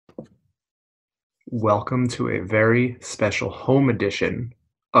Welcome to a very special home edition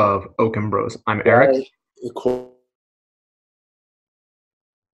of Oaken Bros. I'm Eric. Why? Cool.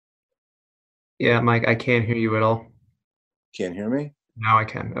 Yeah, Mike, I can't hear you at all. Can't hear me? Now I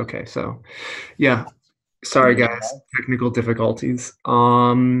can. Okay, so yeah, Can sorry you hear me guys, now? technical difficulties.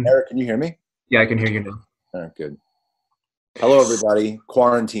 Eric, can you hear me? Yeah, I can hear you now. All right, good. Hello, everybody.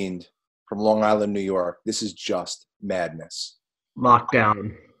 Quarantined from Long Island, New York. This is just madness.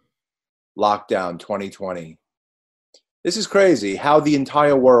 Lockdown. Lockdown 2020. This is crazy how the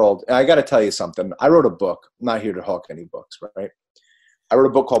entire world, and I got to tell you something. I wrote a book. I'm not here to hawk any books, right? I wrote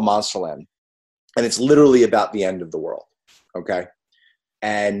a book called Monsterland, and it's literally about the end of the world, okay?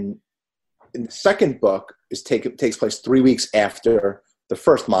 And in the second book takes place 3 weeks after the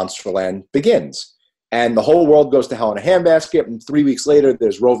first Monsterland begins. And the whole world goes to hell in a handbasket. And 3 weeks later,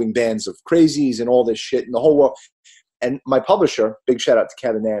 there's roving bands of crazies and all this shit in the whole world. And my publisher, big shout out to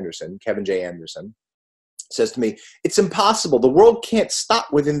Kevin J. Anderson, says to me, it's impossible. The world can't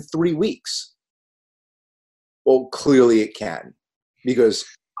stop within 3 weeks. Well, clearly it can, because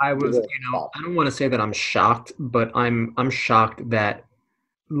I was, I don't want to say that I'm shocked, but I'm shocked that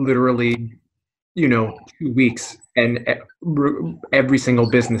literally, 2 weeks and every single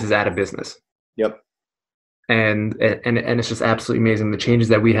business is out of business. Yep. And it's just absolutely amazing. The changes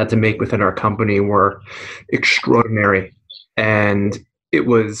that we had to make within our company were extraordinary, and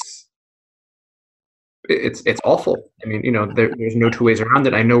it's awful. I mean, there's no two ways around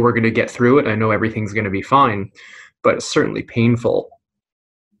it. I know we're going to get through it. I know everything's going to be fine, but it's certainly painful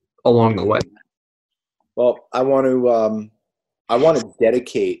along the way. Well, I want to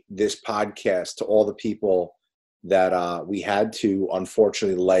dedicate this podcast to all the people that we had to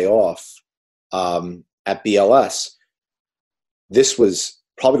unfortunately lay off at BLS. This was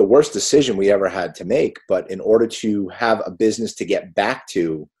probably the worst decision we ever had to make, but in order to have a business to get back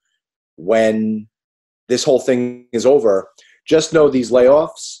to when this whole thing is over, just know these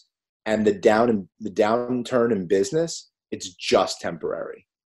layoffs and the downturn in business, it's just temporary.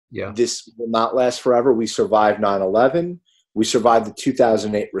 Yeah. This will not last forever. We survived 9/11. We survived the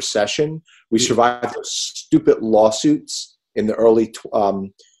 2008 recession. We survived those stupid lawsuits in the early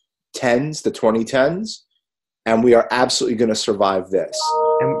 2010s, and we are absolutely going to survive this.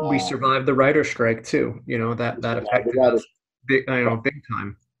 And we survived the writer strike too. That affected us big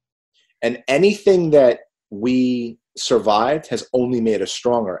time. And anything that we survived has only made us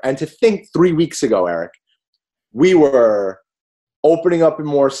stronger. And to think 3 weeks ago, Eric, we were opening up in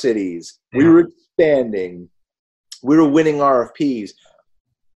more cities. Yeah. We were expanding. We were winning RFPs,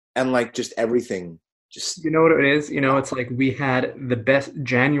 and just everything. Just you know what it is? It's like we had the best.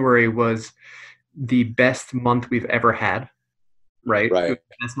 January was the best month we've ever had, right? Right. The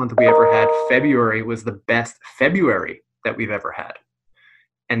best month we ever had. February was the best February that we've ever had,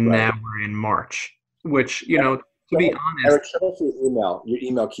 and right. Now we're in March, which to be honest. Eric, shut off your email. Your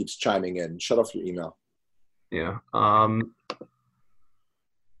email keeps chiming in. Shut off your email. Yeah.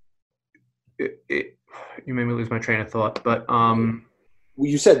 You made me lose my train of thought, but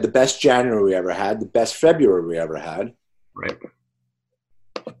you said the best January we ever had, the best February we ever had. Right.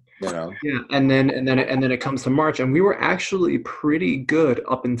 Yeah, and then it comes to March, and we were actually pretty good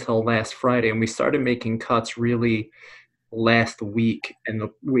up until last Friday, and we started making cuts really last week and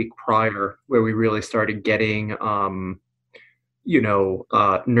the week prior, where we really started getting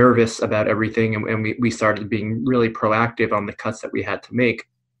nervous about everything, and we started being really proactive on the cuts that we had to make.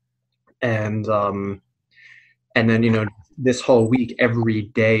 And then this whole week, every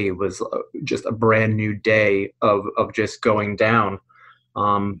day was just a brand new day of just going down.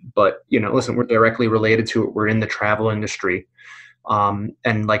 But listen, we're directly related to it. We're in the travel industry,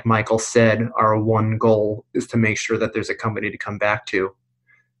 and like Michael said, our one goal is to make sure that there's a company to come back to.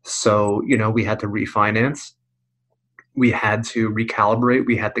 So we had to refinance. We had to recalibrate.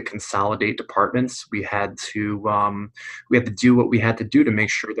 We had to consolidate departments. We had to do what we had to do to make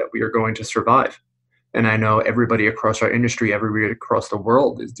sure that we are going to survive. And I know everybody across our industry, everybody across the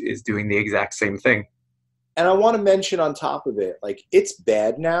world is doing the exact same thing. And I want to mention on top of it, it's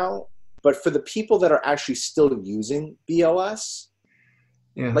bad now, but for the people that are actually still using BLS,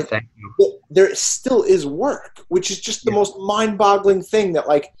 thank you. There still is work, which is just the most mind-boggling thing that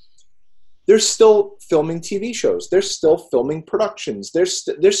they're still filming TV shows. They're still filming productions. There's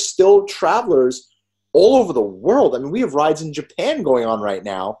still travelers all over the world. I mean, we have rides in Japan going on right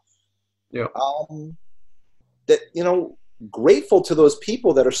now. Yeah. Grateful to those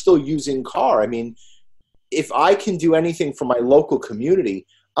people that are still using car. I mean, if I can do anything for my local community,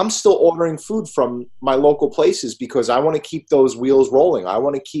 I'm still ordering food from my local places because I want to keep those wheels rolling. I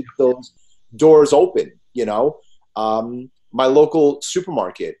want to keep those doors open, my local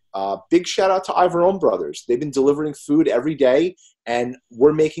supermarket. Big shout out to Ivorone Brothers. They've been delivering food every day, and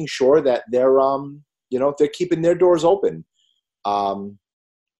we're making sure that they're they're keeping their doors open.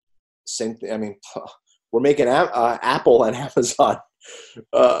 Same thing. I mean, we're making Apple and Amazon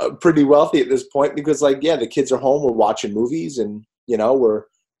pretty wealthy at this point because, the kids are home. We're watching movies, and we're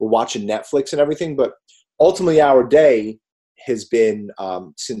watching Netflix and everything. But ultimately, our day has been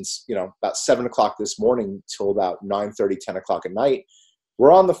since about 7 o'clock this morning till about 9:30, 10 o'clock at night.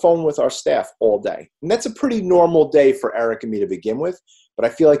 We're on the phone with our staff all day, and that's a pretty normal day for Eric and me to begin with. But I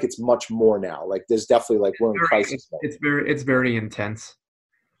feel like it's much more now. There's definitely we're in crisis mode. It's very intense.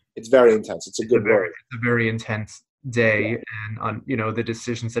 It's very intense. It's a good word. It's a very intense day, and the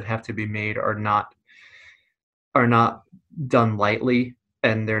decisions that have to be made are not done lightly,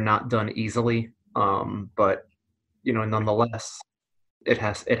 and they're not done easily. But nonetheless, it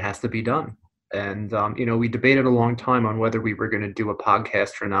has to be done. And we debated a long time on whether we were going to do a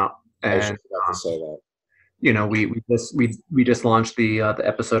podcast or not. And I was just about to say that. We just launched the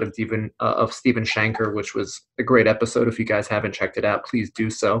episode of Steven Shanker, which was a great episode. If you guys haven't checked it out, please do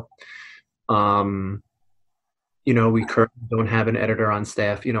so. We currently don't have an editor on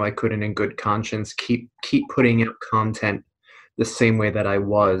staff. I couldn't in good conscience keep putting out content the same way that I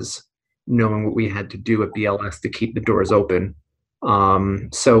was, knowing what we had to do at BLS to keep the doors open.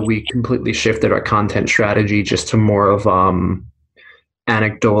 So we completely shifted our content strategy just to more of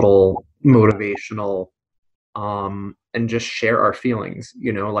anecdotal, motivational, and just share our feelings.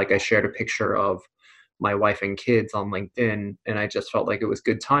 I shared a picture of my wife and kids on LinkedIn, and I just felt like it was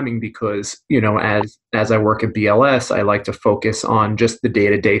good timing because, as I work at BLS, I like to focus on just the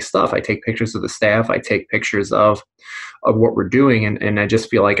day-to-day stuff. I take pictures of the staff, I take pictures of what we're doing, and I just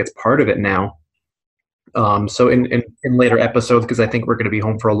feel like it's part of it now. So in later episodes, because I think we're going to be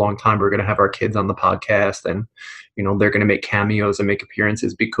home for a long time, we're going to have our kids on the podcast, and they're going to make cameos and make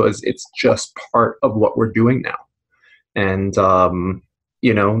appearances because it's just part of what we're doing now. And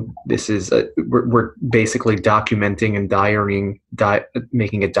this is we're basically documenting and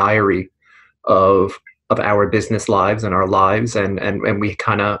making a diary of our business lives and our lives, and we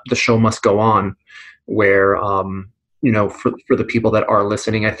the show must go on, where for the people that are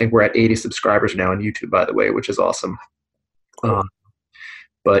listening, I think we're at 80 subscribers now on YouTube, by the way, which is awesome. Cool.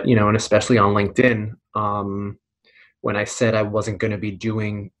 But, and especially on LinkedIn, when I said I wasn't going to be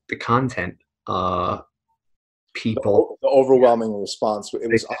doing the content, people... The overwhelming response, it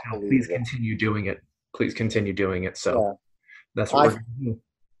was unbelievable. Please continue doing it. Please continue doing it. So that's what we're going to do.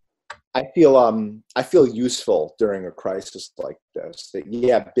 I feel useful during a crisis like this.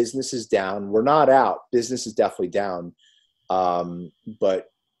 That business is down. We're not out. Business is definitely down. But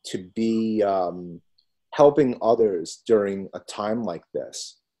to be helping others during a time like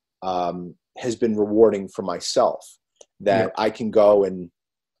this has been rewarding for myself. That I can go and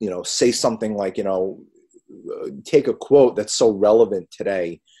say something like take a quote that's so relevant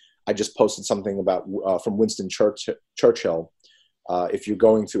today. I just posted something about from Winston Churchill. If you're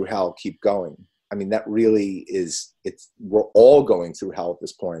going through hell, keep going. I mean, that really is, we're all going through hell at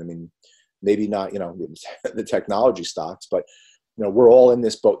this point. I mean, maybe not, the technology stocks, but, we're all in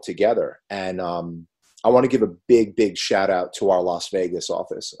this boat together. And I want to give a big, big shout out to our Las Vegas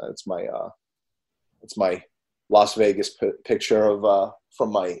office. It's my Las Vegas picture of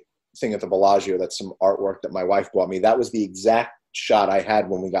from my thing at the Bellagio. That's some artwork that my wife bought me. That was the exact shot I had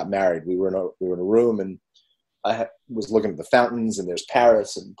when we got married. We were in a room, and I was looking at the fountains, and there's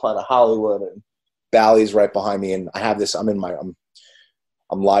Paris and Planet Hollywood, and Bally's right behind me. And I have this, I'm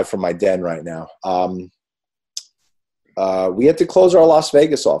live from my den right now. We had to close our Las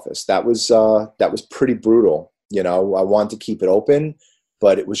Vegas office. That was pretty brutal. I wanted to keep it open,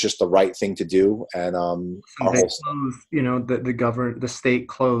 but it was just the right thing to do. And they closed, the state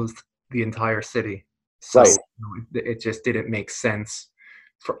closed the entire city. So it just didn't make sense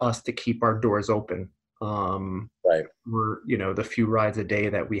for us to keep our doors open. We're the few rides a day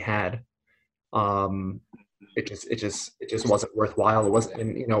that we had, it just wasn't worthwhile. It wasn't,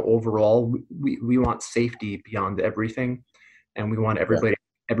 and overall we want safety beyond everything, and we want everybody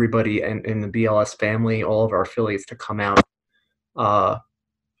in the BLS family, all of our affiliates, to come out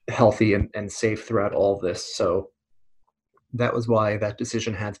healthy and safe throughout all of this. So that was why that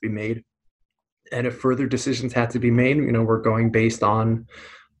decision had to be made. And if further decisions had to be made, we're going based on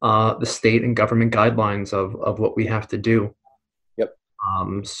the state and government guidelines of what we have to do. Yep.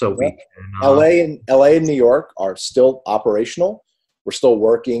 So we can, LA and New York are still operational. We're still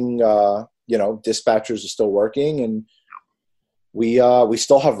working. Dispatchers are still working, and we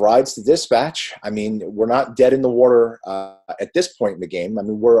still have rides to dispatch. I mean, we're not dead in the water at this point in the game. I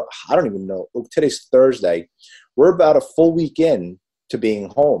mean, I don't even know. Today's Thursday. We're about a full week in to being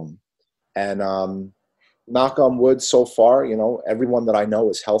home. And knock on wood, so far, everyone that I know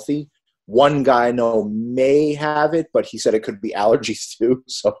is healthy. One guy I know may have it, but he said it could be allergies too.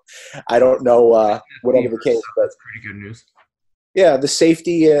 So I don't know whatever the case. But that's pretty good news. Yeah, the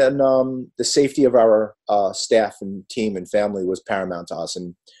safety of our staff and team and family was paramount to us.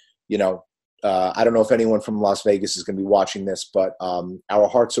 And I don't know if anyone from Las Vegas is going to be watching this, but our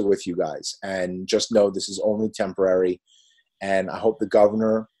hearts are with you guys. And just know this is only temporary. And I hope the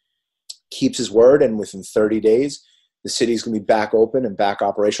governor keeps his word. And within 30 days, the city's going to be back open and back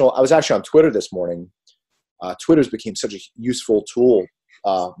operational. I was actually on Twitter this morning. Twitter's became such a useful tool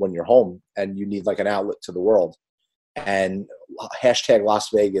when you're home and you need like an outlet to the world. And hashtag Las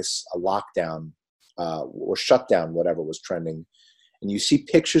Vegas a lockdown or shutdown, whatever was trending. And you see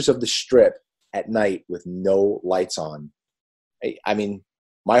pictures of the Strip at night with no lights on. I mean,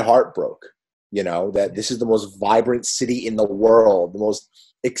 my heart broke, that this is the most vibrant city in the world, the most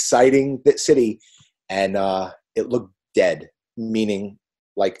exciting city. And it looked dead, meaning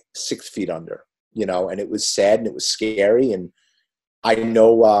like 6 feet under, and it was sad and it was scary. And I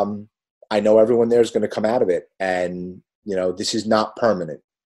know everyone there is going to come out of it. And, this is not permanent.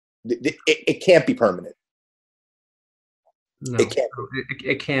 It can't be permanent. No,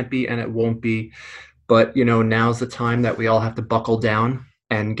 it can't be, and it won't be. But, now's the time that we all have to buckle down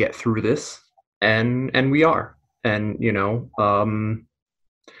and get through this. And we are. And, no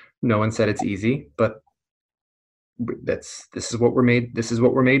one said it's easy, but this is what we're made. This is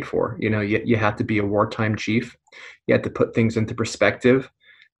what we're made for. You have to be a wartime chief. You have to put things into perspective.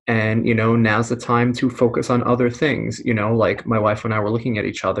 And, now's the time to focus on other things, like my wife and I were looking at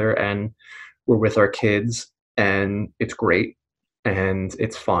each other and we're with our kids and it's great and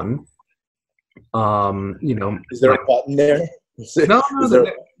it's fun. Is there a button there? No,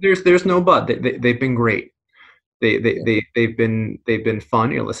 there's no but. They've been great. They've been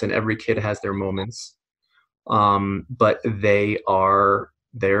fun. Listen, every kid has their moments. But they're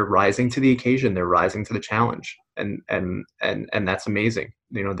rising to the occasion. They're rising to the challenge. And that's amazing.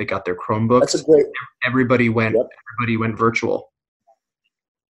 They got their Chromebooks. That's a great. Everybody went virtual.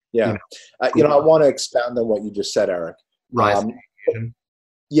 Yeah. I want to expound on what you just said, Eric. Rising to the occasion.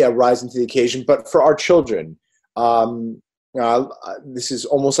 Yeah, rising to the occasion. But for our children, this is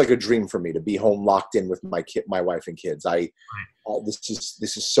almost like a dream for me to be home locked in with my wife and kids.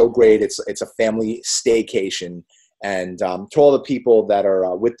 This is so great. It's a family staycation. And to all the people that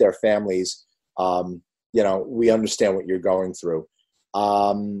are with their families, we understand what you're going through.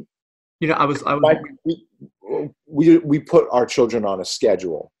 We put our children on a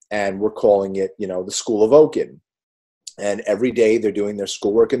schedule, and we're calling it, the School of Oaken. And every day they're doing their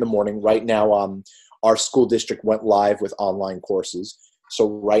schoolwork in the morning. Right now, our school district went live with online courses. So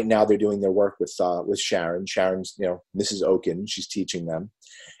right now they're doing their work with Sharon. Sharon's, Mrs. Oaken. She's teaching them,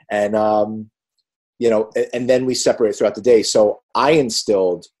 and and then we separate throughout the day. So I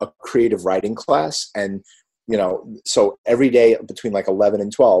instilled a creative writing class, and so every day between like 11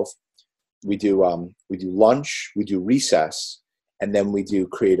 and 12, we do lunch, we do recess, and then we do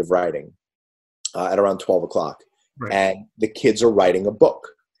creative writing at around 12 o'clock. Right. And the kids are writing a book.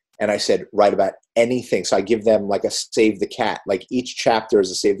 And I said, write about anything. So I give them like a save the cat. Like each chapter is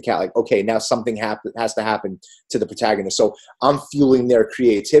a save the cat. Like, okay, now something has to happen to the protagonist. So I'm fueling their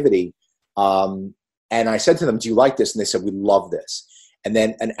creativity. And I said to them, do you like this? And they said, we love this. And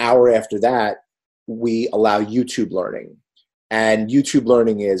then an hour after that, we allow YouTube learning. And YouTube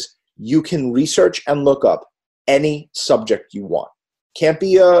learning is you can research and look up any subject you want. Can't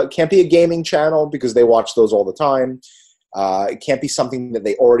be a gaming channel because they watch those all the time. It can't be something that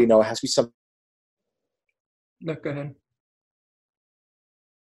they already know. It has to be something. No, go ahead.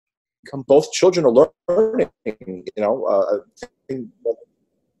 Both children are learning. Oh,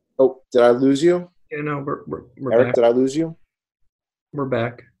 did I lose you? Yeah, no, we're Eric, back. Did I lose you? We're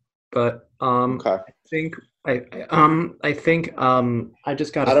back, but okay. I think I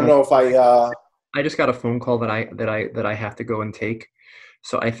just got. I don't know if I just got a phone call that I have to go and take.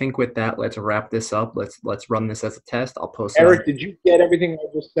 So I think with that, let's wrap this up. Let's run this as a test. I'll post it. Eric, did you get everything I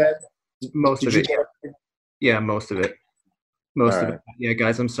just said? Most of it. Yeah, most of it. Most of it. Yeah,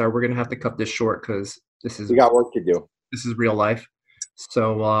 guys, I'm sorry. We're gonna have to cut this short because we got work to do. This is real life.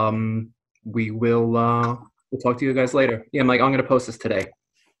 So we'll talk to you guys later. Yeah, I'm gonna post this today.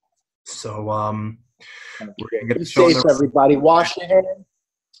 So we're gonna get be safe, everybody. Wash your hands.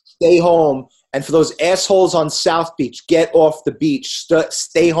 Stay home. And for those assholes on South Beach, get off the beach.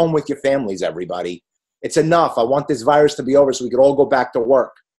 Stay home with your families, everybody. It's enough. I want this virus to be over so we can all go back to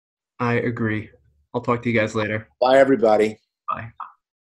work. I agree. I'll talk to you guys later. Bye, everybody. Bye.